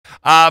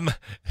Um,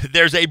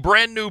 there's a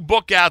brand new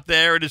book out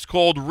there. It is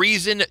called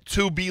Reason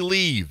to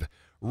Believe,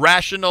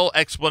 Rational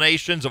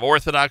Explanations of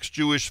Orthodox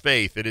Jewish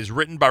Faith. It is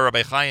written by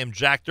Rabbi Chaim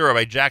Jachter.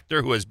 Rabbi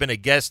Jachter, who has been a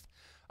guest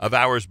of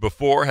ours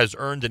before, has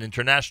earned an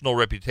international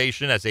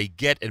reputation as a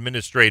Get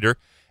administrator,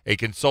 a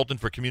consultant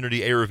for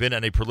community Eruvin,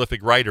 and a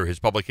prolific writer. His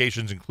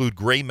publications include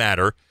Gray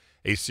Matter,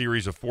 a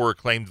series of 4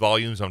 acclaimed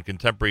volumes on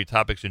contemporary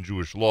topics in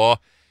Jewish law.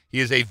 He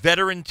is a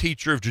veteran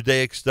teacher of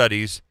Judaic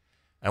studies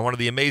and one of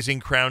the amazing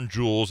crown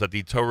jewels at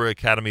the Torah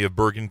Academy of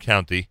Bergen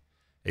County,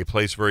 a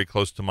place very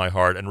close to my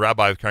heart, and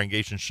rabbi of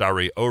Congregation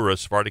Sharei Ora,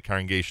 Sephardic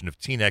congregation of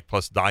Teaneck,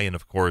 plus Dayan,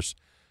 of course,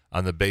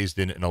 on the Beis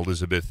Din in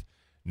Elizabeth,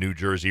 New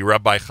Jersey.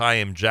 Rabbi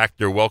Chaim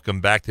Jachter,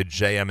 welcome back to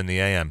JM in the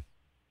AM.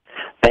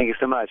 Thank you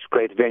so much.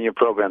 Great to be on your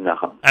program,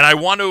 Nachum. And I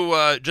want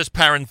to just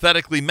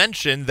parenthetically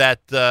mention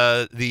that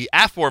the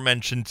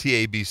aforementioned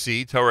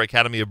TABC, Torah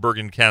Academy of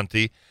Bergen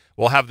County,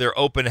 will have their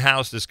open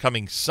house this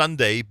coming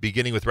Sunday,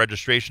 beginning with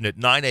registration at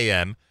 9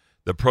 a.m.,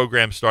 the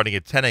program starting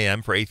at 10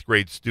 a.m. for 8th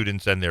grade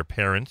students and their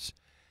parents.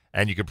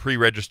 And you can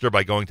pre-register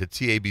by going to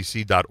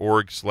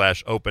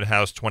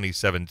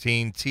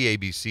tabc.org/openhouse2017,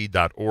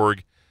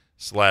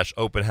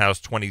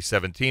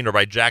 tabc.org/openhouse2017.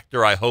 Rabbi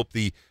Jachter, I hope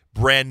the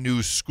brand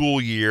new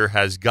school year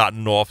has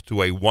gotten off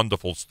to a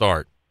wonderful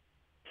start.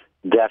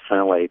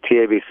 Definitely.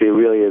 TABC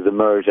really has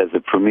emerged as the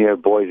premier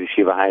boys'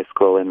 yeshiva high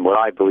school in what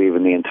I believe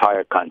in the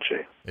entire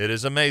country. It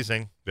is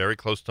amazing. Very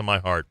close to my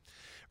heart.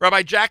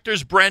 Rabbi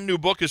Jachter's brand new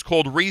book is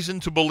called Reason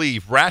to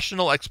Believe,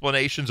 Rational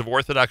Explanations of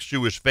Orthodox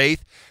Jewish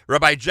Faith.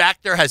 Rabbi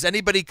Jachter, has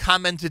anybody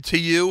commented to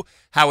you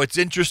how it's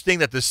interesting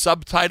that the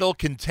subtitle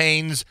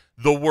contains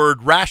the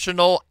word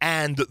rational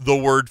and the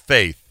word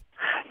faith?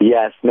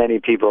 Yes, many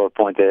people have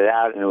pointed it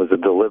out, and it was a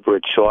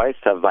deliberate choice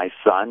of my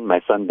son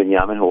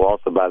Binyamin, who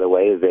also, by the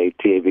way, is a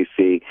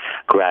TABC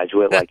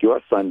graduate like your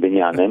son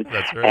Binyamin.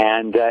 That's right.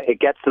 And it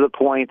gets to the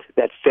point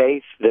that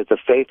faith, there's a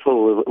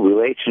faithful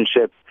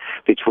relationship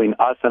between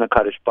us and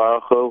HaKadosh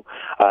Baruch Hu.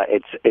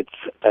 It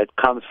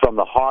comes from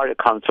the heart, it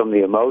comes from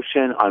the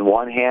emotion on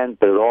one hand,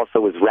 but it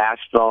also is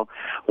rational.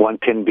 One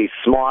can be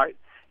smart.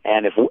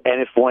 And if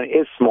one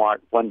is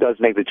smart, one does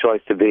make the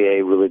choice to be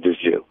a religious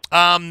Jew.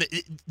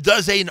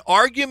 Does an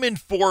argument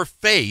for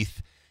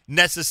faith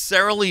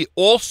necessarily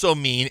also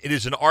mean it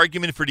is an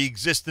argument for the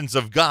existence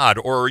of God?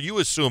 Or are you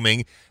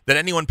assuming that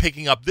anyone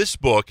picking up this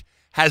book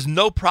has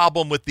no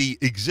problem with the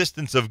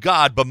existence of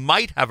God, but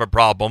might have a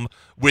problem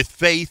with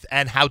faith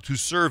and how to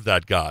serve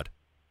that God?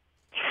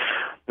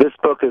 This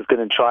book is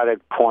going to try to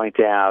point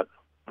out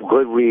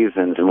good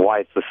reasons and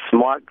why it's a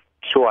smart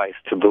choice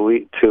to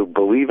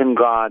believe in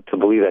God, to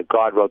believe that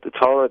God wrote the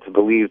Torah, to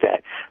believe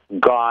that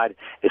God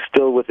is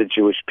still with the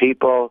Jewish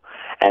people,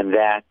 and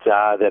that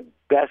the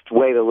best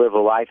way to live a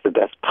life, the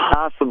best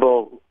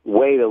possible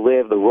way to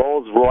live, the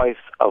Rolls-Royce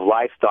of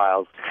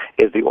lifestyles,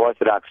 is the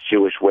Orthodox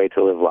Jewish way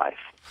to live life.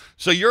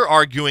 So you're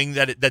arguing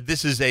that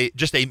this is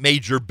just a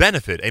major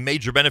benefit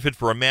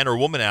for a man or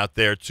woman out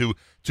there to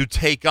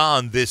take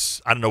on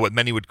this, I don't know what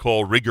many would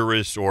call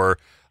rigorous or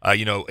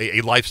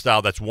a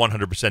lifestyle that's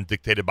 100%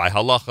 dictated by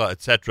halacha,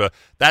 etc.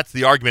 That's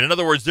the argument. In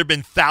other words, there have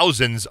been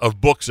thousands of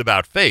books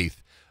about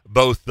faith,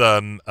 both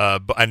and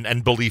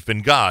belief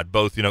in God,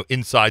 both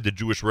inside the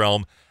Jewish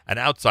realm and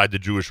outside the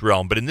Jewish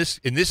realm. But in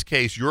this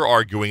case, you're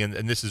arguing,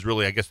 and this is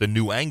really, I guess, the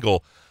new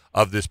angle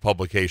of this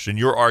publication.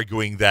 You're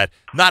arguing that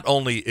not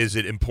only is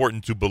it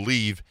important to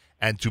believe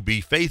and to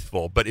be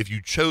faithful, but if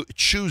you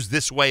choose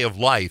this way of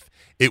life,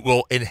 it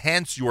will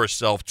enhance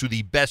yourself to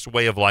the best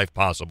way of life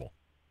possible.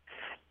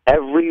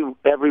 Every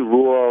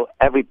rule,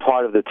 every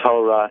part of the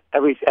Torah,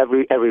 every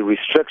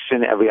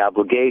restriction, every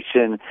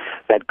obligation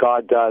that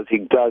God does, He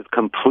does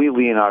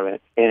completely in our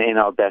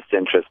best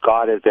interest.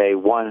 God is a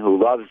one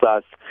who loves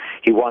us.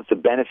 He wants to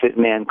benefit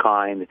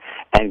mankind,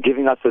 and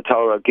giving us the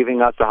Torah,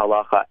 giving us the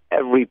halacha,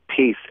 every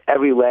piece,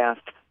 every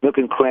last nook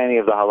and cranny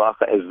of the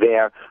halacha is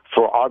there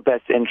for our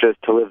best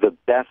interest to live the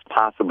best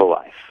possible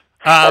life.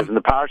 As in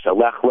the parasha,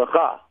 Lech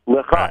Lecha.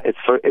 Right. It's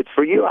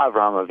for you,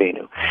 Avraham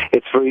Avinu.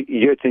 It's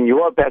in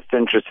your best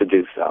interest to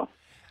do so.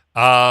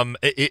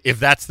 If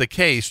that's the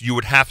case, you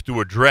would have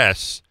to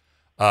address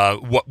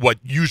what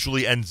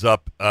usually ends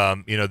up,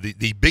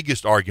 the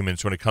biggest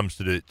arguments when it comes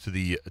to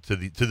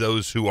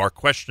those who are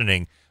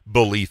questioning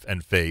belief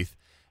and faith,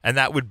 and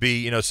that would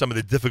be some of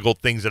the difficult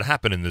things that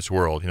happen in this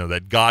world.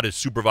 That God is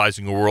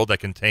supervising a world that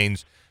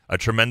contains a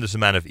tremendous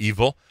amount of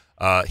evil.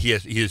 He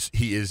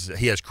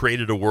has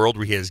created a world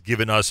where He has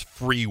given us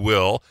free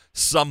will.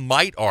 Some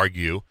might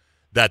argue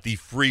that the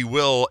free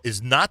will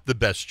is not the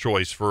best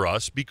choice for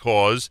us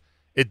because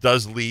it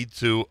does lead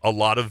to a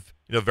lot of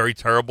very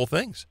terrible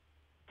things.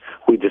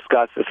 We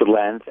discussed this at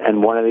length,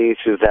 and one of the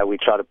issues that we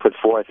try to put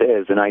forth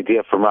is an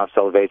idea from Rav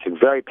Soloveitchik,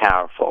 very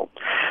powerful,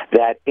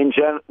 that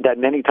that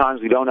many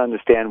times we don't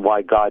understand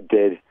why God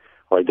did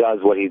or does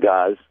what He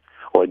does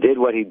or did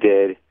what He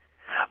did.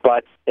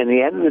 But in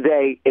the end of the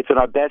day, it's in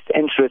our best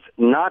interest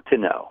not to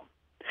know.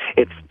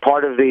 It's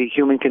part of the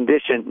human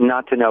condition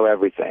not to know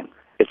everything.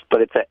 It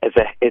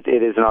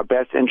is in our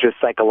best interest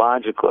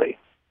psychologically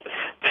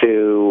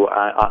to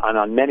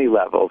on many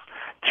levels,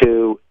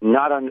 to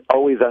not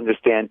always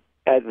understand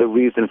the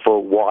reason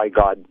for why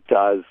God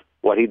does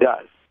what he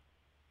does.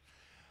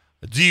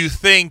 Do you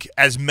think,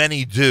 as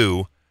many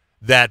do,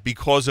 that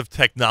because of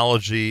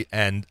technology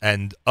and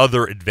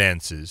other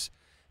advances,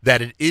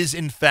 that it is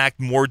in fact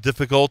more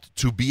difficult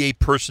to be a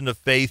person of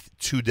faith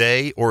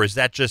today, or is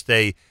that just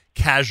a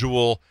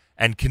casual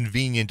and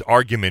convenient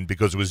argument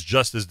because it was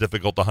just as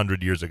difficult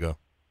 100 years ago?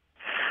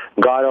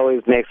 God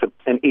always makes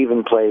an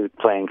even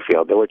playing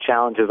field. There were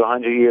challenges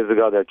 100 years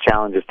ago, there are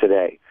challenges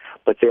today.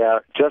 But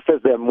just as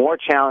there are more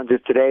challenges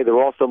today, there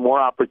are also more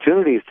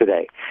opportunities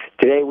today.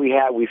 Today we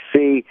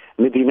see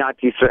Medinat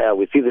Yisrael,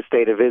 we see the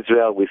state of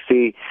Israel, we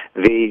see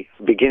the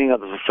beginning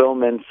of the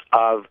fulfillments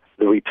of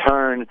the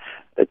return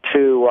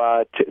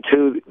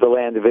to the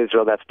land of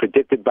Israel that's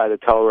predicted by the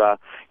Torah.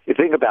 You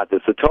think about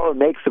this. The Torah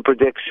makes the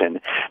prediction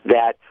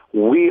that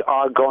we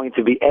are going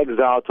to be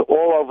exiled to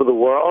all over the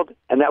world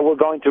and that we're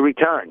going to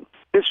return.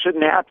 This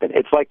shouldn't happen.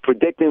 It's like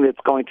predicting that it's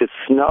going to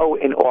snow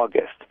in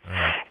August.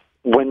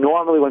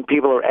 When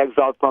people are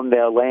exiled from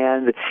their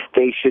land,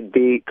 they should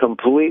be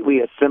completely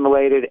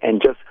assimilated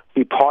and just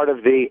be part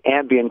of the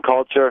ambient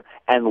culture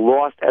and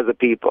lost as a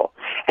people.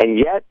 And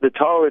yet the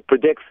Torah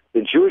predicts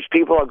the Jewish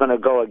people are going to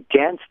go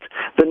against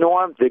the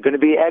norm. They're going to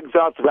be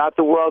exiled throughout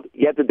the world,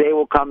 yet the day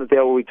will come that they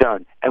will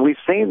return. And we've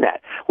seen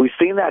that. We've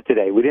seen that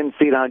today. We didn't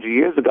see it 100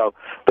 years ago,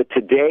 but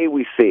today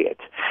we see it.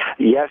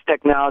 Yes,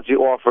 technology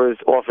offers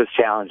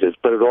challenges,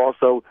 but it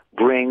also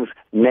brings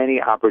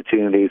many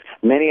opportunities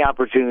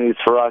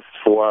for us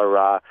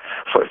for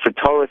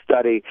Torah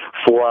study,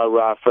 for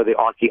the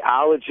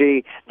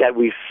archaeology that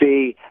we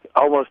see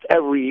almost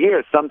every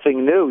year,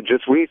 something new.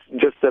 Just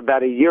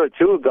about a year or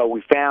two ago,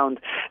 we found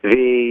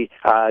the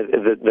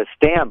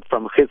stamp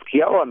from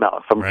Chizkiyahu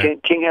HaMelech, from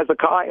King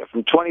Hezekiah,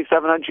 from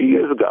 2,700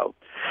 years ago,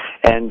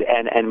 and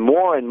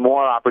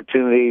more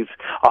opportunities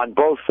on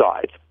both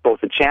sides,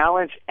 both a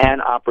challenge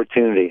and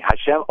opportunity.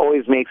 Hashem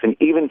always makes an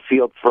even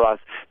field for us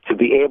to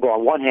be able,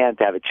 on one hand,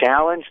 to have a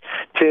challenge,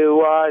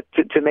 to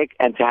make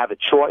and to have a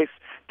choice.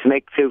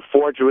 To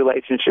forge a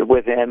relationship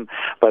with him,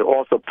 but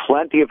also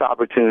plenty of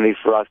opportunities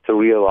for us to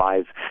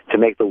realize, to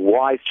make the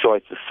wise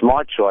choice, the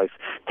smart choice,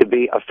 to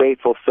be a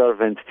faithful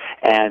servant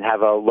and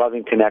have a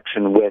loving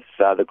connection with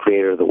the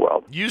Creator of the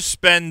world. You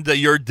spend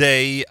your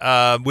day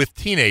with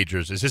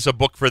teenagers. Is this a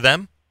book for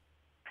them?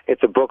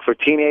 It's a book for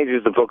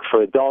teenagers, a book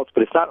for adults,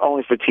 but it's not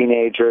only for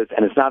teenagers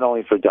and it's not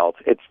only for adults.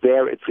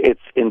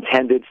 It's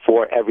intended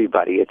for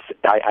everybody.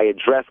 I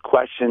address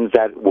questions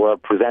that were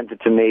presented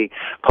to me,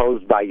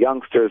 posed by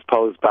youngsters,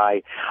 posed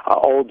by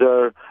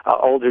older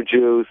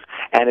Jews,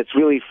 and it's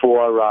really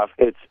for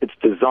it's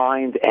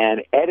designed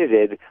and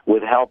edited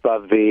with help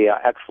of the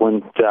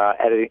excellent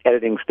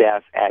editing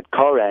staff at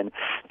Koren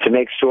to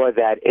make sure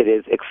that it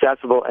is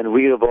accessible and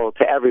readable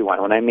to everyone.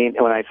 When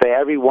I say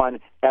everyone.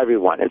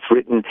 It's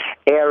written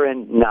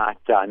Aaron, not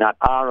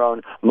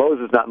Aaron,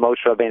 Moses, not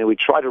Moshe Rabbeinu. We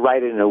try to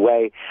write it in a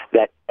way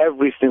that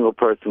every single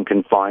person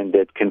can find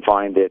the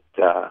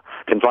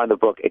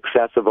book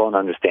accessible and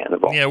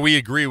understandable. Yeah, we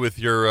agree with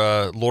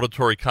your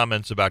laudatory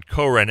comments about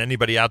Koren.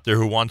 Anybody out there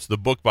who wants the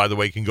book, by the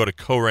way, can go to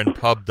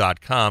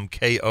korenpub.com,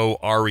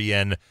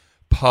 Koren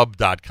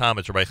pub.com.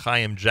 It's Rabbi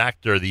Chaim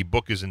Jachter. The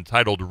book is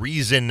entitled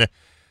Reason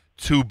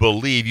to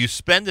Believe. You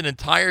spend an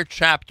entire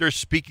chapter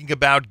speaking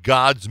about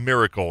God's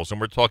miracles, and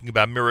we're talking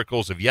about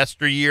miracles of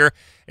yesteryear,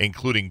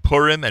 including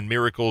Purim, and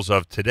miracles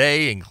of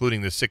today,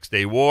 including the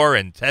Six-Day War,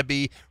 and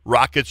Tebi,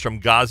 rockets from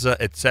Gaza,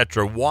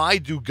 etc. Why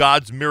do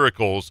God's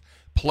miracles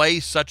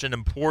play such an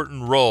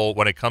important role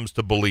when it comes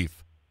to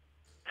belief?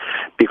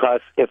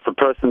 Because if a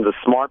person's a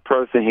smart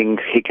person,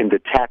 he can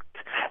detect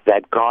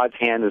that God's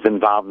hand is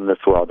involved in this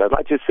world. I'd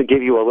like just to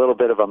give you a little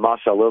bit of a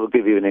mashal,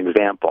 give you an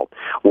example.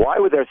 Why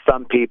were there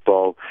some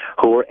people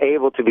who were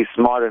able to be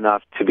smart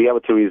enough to be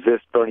able to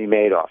resist Bernie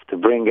Madoff, to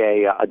bring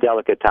a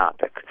delicate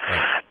topic?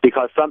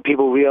 Because some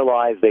people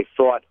realized, they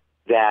thought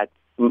that,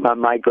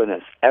 my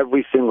goodness,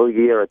 every single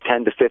year a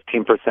 10 to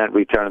 15%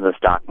 return in the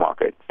stock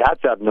market.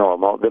 That's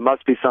abnormal. There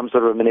must be some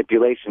sort of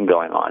manipulation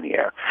going on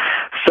here.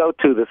 So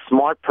too, the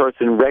smart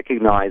person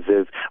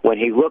recognizes when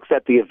he looks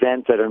at the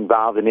events that are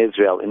involved in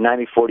Israel in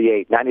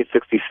 1948,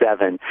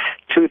 1967,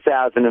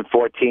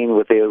 2014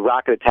 with the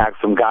rocket attacks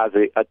from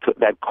Gaza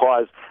that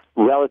caused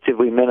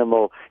relatively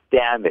minimal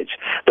damage.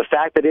 The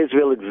fact that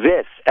Israel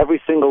exists,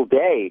 every single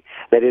day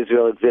that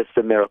Israel exists,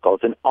 a miracle.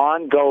 It's an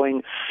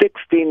ongoing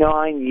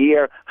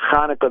 69-year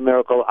Hanukkah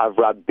miracle of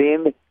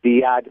Rabim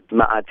Biyad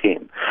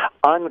Ma'atim.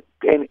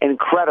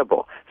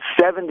 Incredible.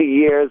 70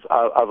 years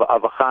of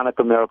a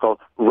Hanukkah miracle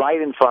right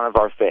in front of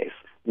our face.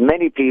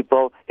 Many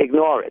people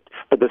ignore it,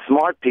 but the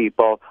smart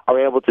people are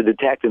able to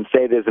detect and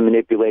say there's a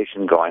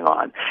manipulation going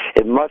on.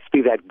 It must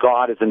be that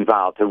God is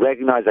involved, to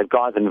recognize that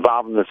God's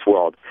involved in this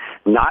world.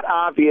 Not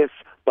obvious,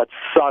 but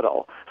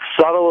subtle.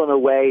 Subtle in a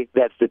way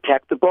that's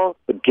detectable,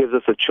 but gives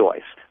us a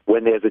choice.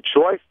 When there's a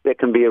choice, there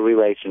can be a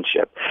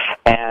relationship.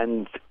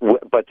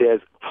 But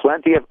there's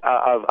plenty of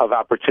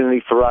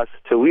opportunity for us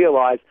to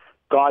realize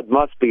God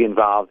must be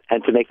involved,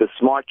 and to make the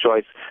smart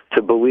choice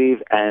to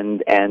believe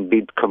and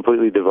be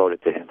completely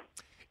devoted to Him.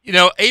 You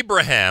know,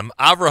 Avraham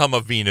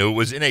Avinu,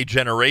 was in a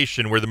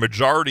generation where the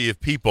majority of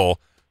people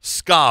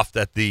scoffed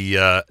at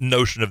the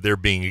notion of there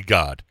being a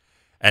God.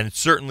 And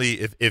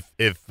certainly,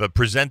 if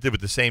presented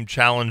with the same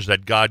challenge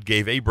that God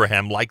gave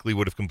Abraham, likely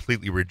would have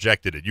completely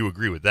rejected it. You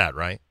agree with that,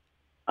 right?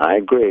 I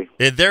agree.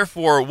 And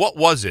therefore, what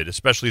was it,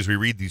 especially as we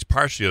read these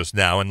Parshios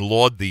now and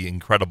laud the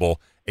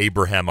incredible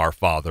Abraham, our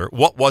father,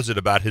 what was it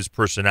about his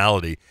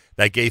personality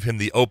that gave him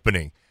the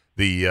opening,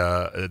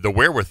 the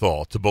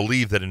wherewithal to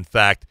believe that, in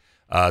fact,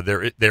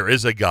 there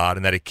is a God,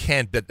 and that it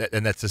can't,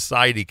 and that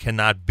society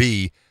cannot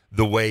be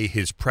the way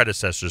his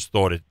predecessors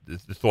thought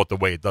the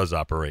way it does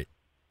operate?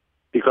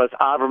 Because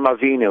Avram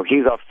Avinu,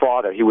 he's our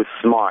father. He was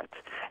smart,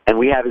 and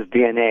we have his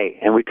DNA,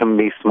 and we can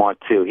be smart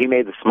too. He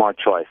made the smart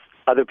choice.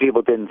 Other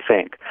people didn't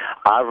think.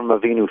 Avram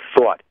Avinu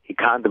thought. He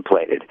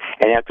contemplated,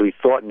 and after he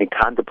thought and he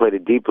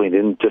contemplated deeply, and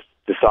didn't just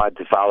decide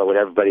to follow what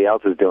everybody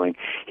else is doing,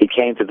 he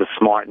came to the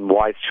smart and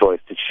wise choice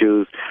to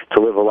choose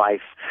to live a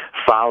life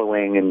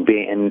following and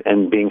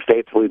being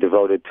faithfully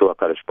devoted to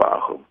HaKadosh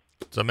Baruch Hu.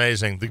 It's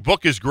amazing. The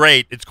book is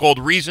great. It's called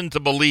Reason to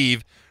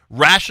Believe,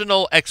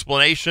 Rational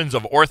Explanations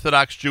of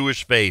Orthodox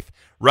Jewish Faith.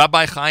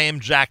 Rabbi Chaim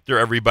Jachter,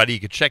 everybody. You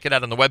can check it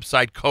out on the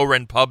website,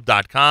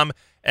 korenpub.com.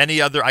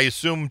 Any other, I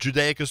assume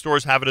Judaica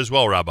stores have it as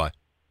well, Rabbi?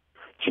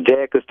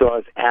 Judaica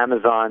stores,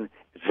 Amazon.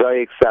 It's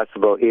very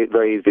accessible,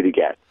 very easy to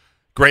get.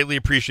 Greatly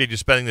appreciate you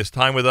spending this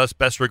time with us.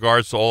 Best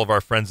regards to all of our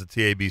friends at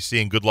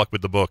TABC, and good luck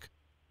with the book.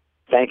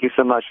 Thank you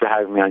so much for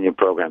having me on your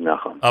program,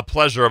 Nachum. A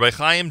pleasure. Rabbi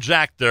Chaim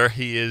Jachter,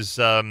 he is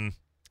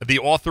the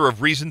author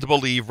of Reason to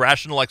Believe,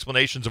 Rational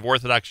Explanations of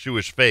Orthodox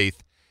Jewish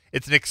Faith.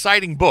 It's an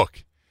exciting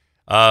book.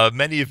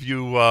 Many of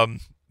you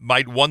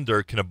might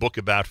wonder, can a book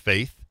about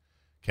faith,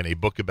 can a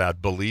book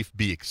about belief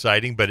be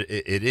exciting? But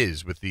it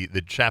is, with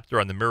the chapter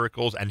on the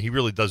miracles, and he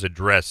really does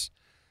address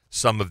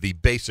some of the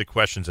basic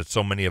questions that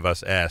so many of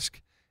us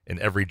ask in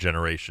every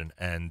generation,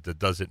 and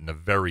does it in a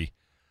very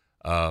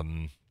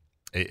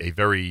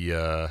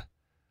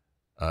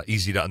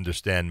easy to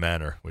understand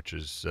manner, which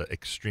is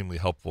extremely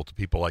helpful to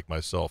people like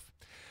myself.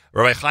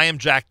 Rabbi Chaim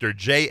Jachter,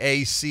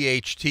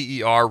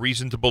 Jachter,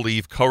 Reason to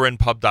Believe,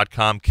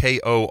 korenpub.com,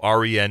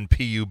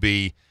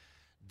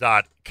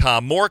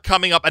 KORENPUB.com. More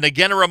coming up. And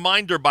again, a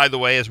reminder, by the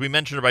way, as we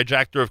mentioned, Rabbi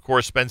Jachter, of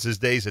course, spends his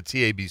days at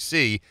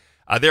TABC.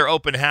 Their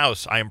open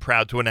house, I am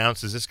proud to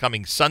announce, is this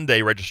coming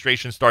Sunday.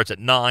 Registration starts at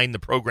 9. The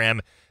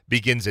program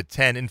begins at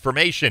 10.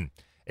 Information: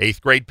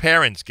 8th grade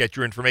parents, get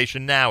your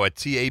information now at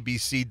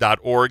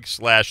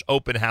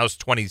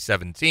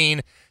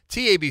tabc.org/openhouse2017.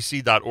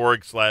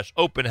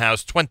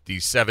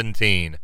 tabc.org/openhouse2017.